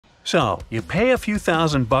So, you pay a few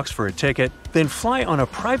 $1,000 for a ticket, then fly on a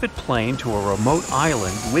private plane to a remote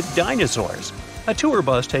island with dinosaurs. A tour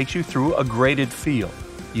bus takes you through a graded field.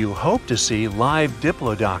 You hope to see live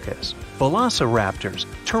diplodocus, velociraptors,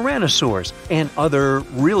 tyrannosaurs, and other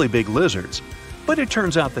really big lizards. But it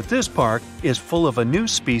turns out that this park is full of a new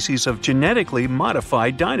species of genetically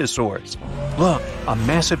modified dinosaurs. Look, a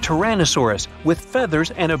massive tyrannosaurus with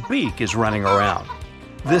feathers and a beak is running around.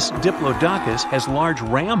 This diplodocus has large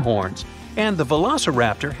ram horns, and the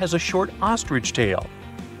velociraptor has a short ostrich tail.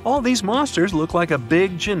 All these monsters look like a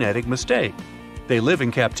big genetic mistake. They live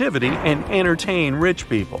in captivity and entertain rich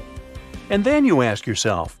people. And then you ask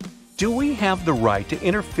yourself, do we have the right to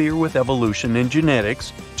interfere with evolution and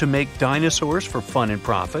genetics to make dinosaurs for fun and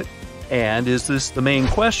profit? And is this the main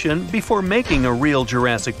question before making a real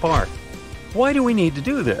Jurassic Park? Why do we need to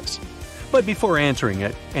do this? But before answering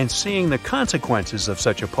it and seeing the consequences of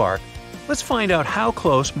such a park, let's find out how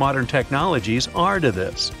close modern technologies are to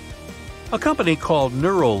this. A company called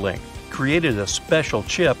Neuralink created a special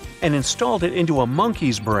chip and installed it into a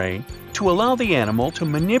monkey's brain to allow the animal to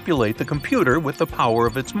manipulate the computer with the power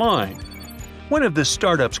of its mind. One of the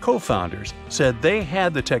startup's co-founders said they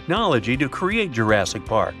had the technology to create Jurassic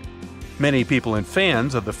Park. Many people and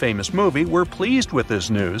fans of the famous movie were pleased with this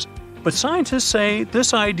news, but scientists say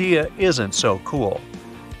this idea isn't so cool.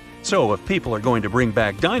 So if people are going to bring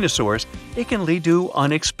back dinosaurs, it can lead to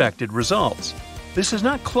unexpected results. This is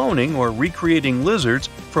not cloning or recreating lizards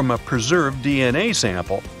from a preserved DNA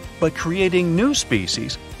sample, but creating new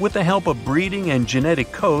species with the help of breeding and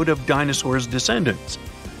genetic code of dinosaurs' descendants.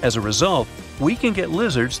 As a result, we can get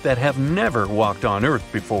lizards that have never walked on Earth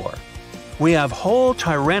before. We have whole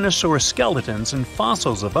Tyrannosaurus skeletons and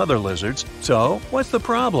fossils of other lizards, so what's the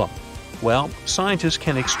problem? Well, scientists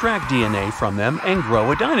can extract DNA from them and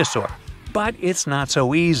grow a dinosaur. But it's not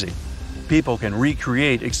so easy. People can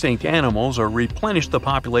recreate extinct animals or replenish the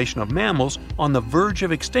population of mammals on the verge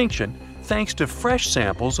of extinction thanks to fresh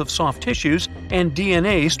samples of soft tissues and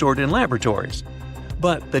DNA stored in laboratories.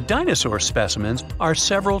 But the dinosaur specimens are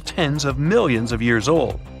several tens of millions of years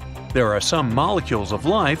old. There are some molecules of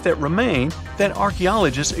life that remain that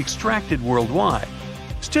archaeologists extracted worldwide.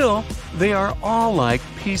 Still, they are all like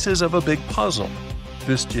pieces of a big puzzle.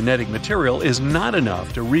 This genetic material is not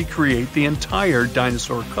enough to recreate the entire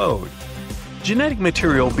dinosaur code. Genetic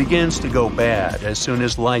material begins to go bad as soon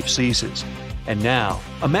as life ceases. And now,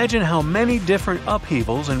 imagine how many different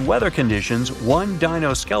upheavals and weather conditions one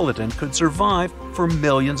dino skeleton could survive for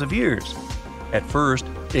millions of years. At first,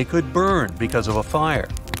 it could burn because of a fire.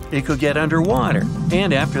 It could get underwater,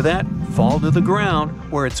 and after that, fall to the ground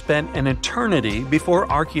where it spent an eternity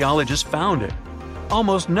before archaeologists found it.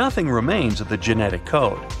 Almost nothing remains of the genetic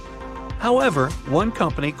code. However, one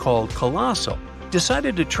company called Colossal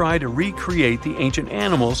decided to try to recreate the ancient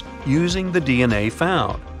animals using the DNA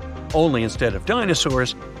found. Only instead of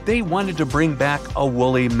dinosaurs, they wanted to bring back a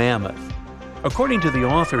woolly mammoth. According to the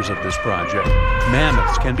authors of this project,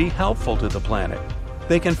 mammoths can be helpful to the planet.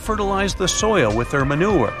 They can fertilize the soil with their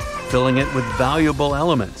manure, filling it with valuable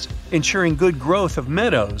elements, ensuring good growth of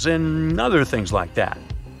meadows and other things like that.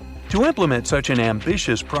 To implement such an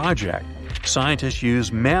ambitious project, scientists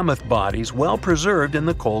used mammoth bodies well preserved in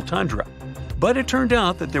the cold tundra. But it turned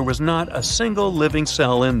out that there was not a single living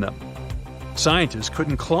cell in them. Scientists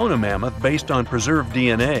couldn't clone a mammoth based on preserved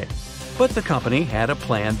DNA, but the company had a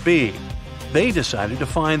plan B. They decided to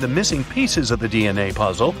find the missing pieces of the DNA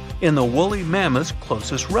puzzle in the woolly mammoth's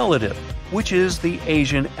closest relative, which is the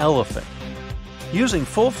Asian elephant. Using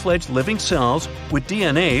full-fledged living cells with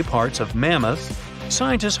DNA parts of mammoths,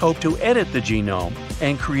 scientists hope to edit the genome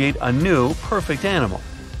and create a new, perfect animal.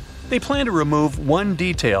 They plan to remove one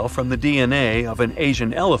detail from the DNA of an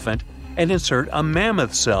Asian elephant and insert a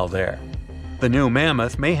mammoth cell there. The new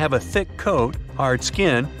mammoth may have a thick coat, hard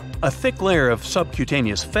skin, a thick layer of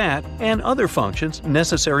subcutaneous fat, and other functions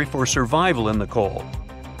necessary for survival in the cold.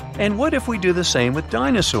 And what if we do the same with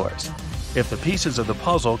dinosaurs? If the pieces of the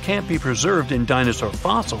puzzle can't be preserved in dinosaur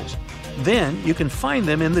fossils, then you can find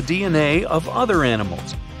them in the DNA of other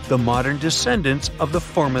animals, the modern descendants of the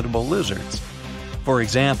formidable lizards. For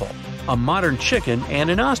example, a modern chicken and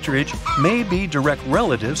an ostrich may be direct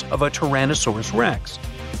relatives of a Tyrannosaurus rex.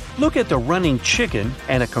 Look at the running chicken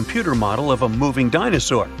and a computer model of a moving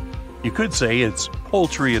dinosaur. You could say it's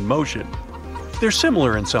poultry in motion. They're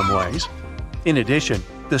similar in some ways. In addition,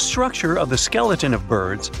 the structure of the skeleton of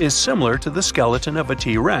birds is similar to the skeleton of a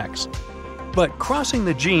T-Rex. But crossing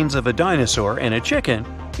the genes of a dinosaur and a chicken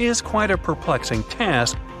is quite a perplexing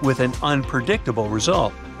task with an unpredictable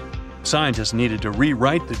result. Scientists needed to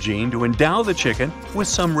rewrite the gene to endow the chicken with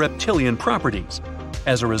some reptilian properties.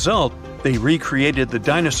 As a result, They recreated the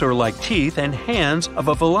dinosaur-like teeth and hands of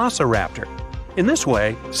a velociraptor. In this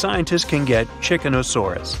way, scientists can get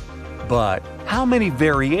Chickenosaurus. But how many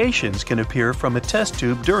variations can appear from a test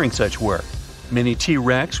tube during such work? Mini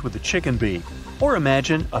T-Rex with a chicken beak, or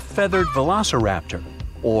imagine a feathered velociraptor,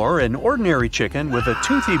 or an ordinary chicken with a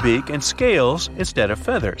toothy beak and scales instead of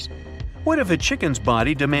feathers. What if a chicken's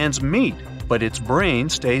body demands meat, but its brain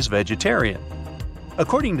stays vegetarian?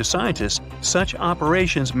 According to scientists, such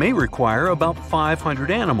operations may require about 500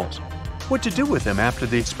 animals. What to do with them after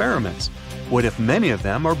the experiments? What if many of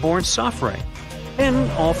them are born suffering? And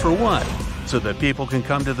all for what? So that people can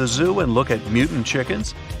come to the zoo and look at mutant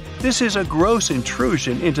chickens? This is a gross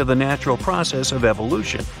intrusion into the natural process of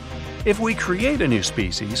evolution. If we create a new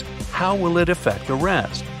species, how will it affect the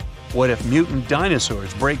rest? What if mutant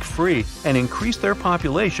dinosaurs break free and increase their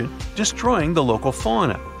population, destroying the local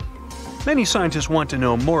fauna? Many scientists want to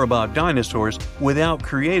know more about dinosaurs without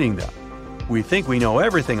creating them. We think we know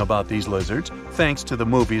everything about these lizards thanks to the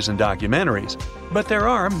movies and documentaries, but there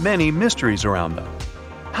are many mysteries around them.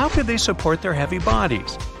 How could they support their heavy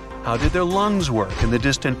bodies? How did their lungs work in the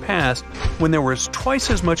distant past when there was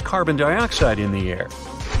twice as much carbon dioxide in the air?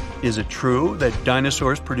 Is it true that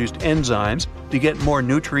dinosaurs produced enzymes to get more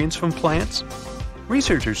nutrients from plants?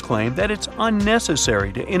 Researchers claim that it's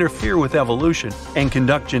unnecessary to interfere with evolution and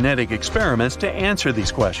conduct genetic experiments to answer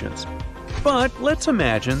these questions. But let's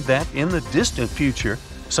imagine that in the distant future,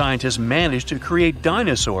 scientists managed to create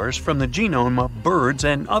dinosaurs from the genome of birds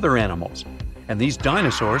and other animals. And these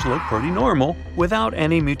dinosaurs look pretty normal without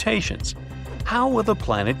any mutations. How will the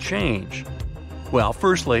planet change? Well,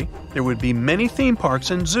 firstly, there would be many theme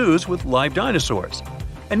parks and zoos with live dinosaurs.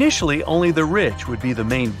 Initially, only the rich would be the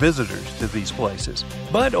main visitors to these places,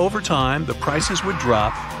 but over time, the prices would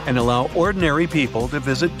drop and allow ordinary people to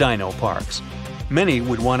visit dino parks. Many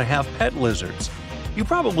would want to have pet lizards. You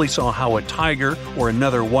probably saw how a tiger or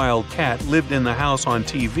another wild cat lived in the house on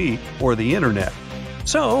TV or the internet.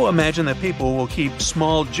 So imagine that people will keep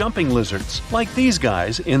small jumping lizards like these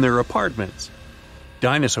guys in their apartments.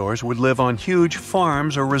 Dinosaurs would live on huge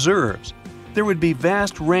farms or reserves. There would be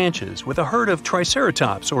vast ranches with a herd of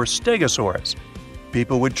Triceratops or Stegosaurus.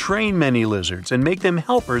 People would train many lizards and make them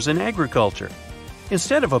helpers in agriculture.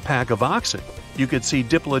 Instead of a pack of oxen, you could see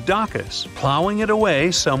Diplodocus plowing it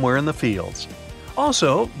away somewhere in the fields.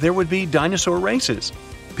 Also, there would be dinosaur races.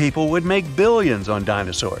 People would make billions on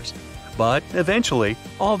dinosaurs. But eventually,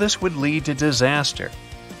 all this would lead to disaster.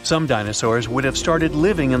 Some dinosaurs would have started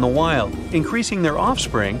living in the wild, increasing their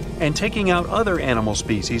offspring and taking out other animal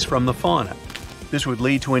species from the fauna. This would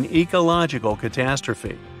lead to an ecological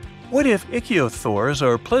catastrophe. What if ichthyosaurs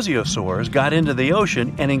or plesiosaurs got into the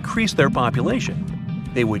ocean and increased their population?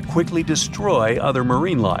 They would quickly destroy other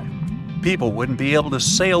marine life. People wouldn't be able to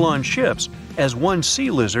sail on ships, as one sea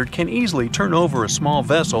lizard can easily turn over a small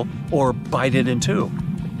vessel or bite it in two.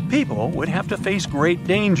 People would have to face great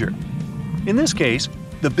danger. In this case,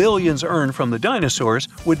 the billions earned from the dinosaurs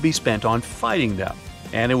would be spent on fighting them,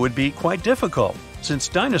 and it would be quite difficult since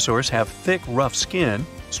dinosaurs have thick, rough skin,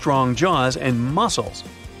 strong jaws, and muscles.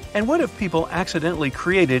 And what if people accidentally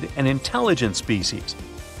created an intelligent species?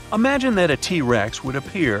 Imagine that a T-Rex would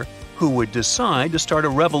appear who would decide to start a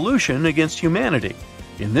revolution against humanity.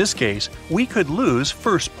 In this case, we could lose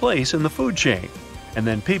first place in the food chain, and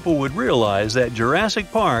then people would realize that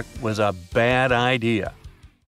Jurassic Park was a bad idea.